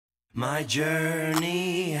My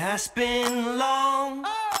journey has been long.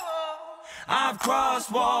 I've crossed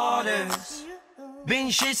waters, been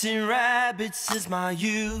chasing rabbits since my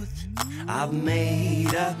youth. I've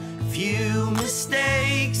made a few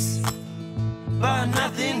mistakes, but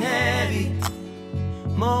nothing heavy,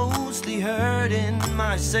 mostly hurting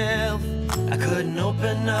myself. I couldn't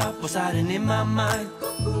open up what's hiding in my mind.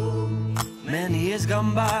 Many years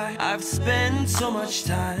gone by, I've spent so much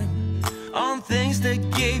time on things that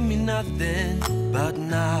gave me nothing. But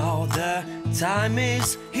now the time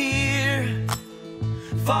is here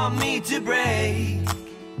for me to break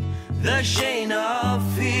the chain of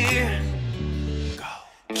fear. Go.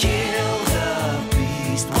 Kill the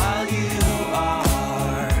beast while you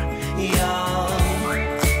are young.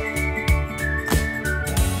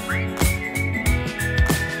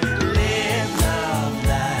 Live, love,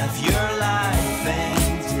 laugh, your life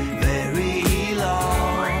ain't very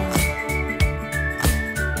long.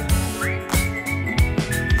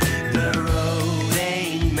 The road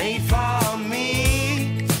ain't made for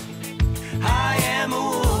me. I am a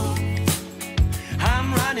wolf,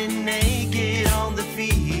 I'm running naked on the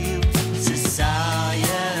field.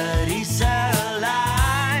 Society's a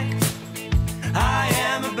lie. I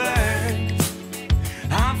am a bird,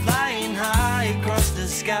 I'm flying high across the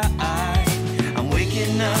sky. I'm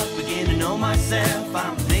waking up, beginning to know myself.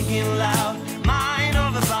 I'm thinking loud, mind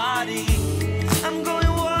over body. I'm going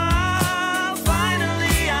wild,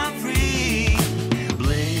 finally I'm free.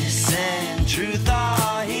 Bliss and truth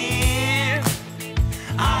are here,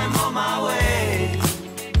 I'm on my way,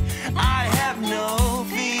 I have no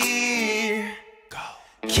fear. Go.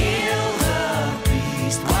 Kill the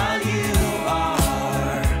beast while you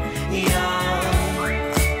are young.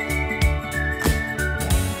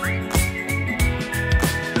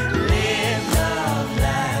 Live, love,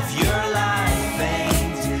 laugh, your life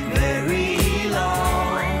ain't very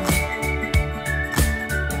long.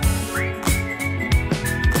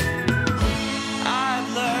 I've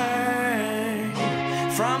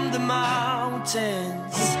learned from the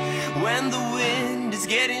mountains, when the wind is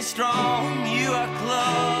getting strong, you are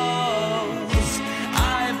close.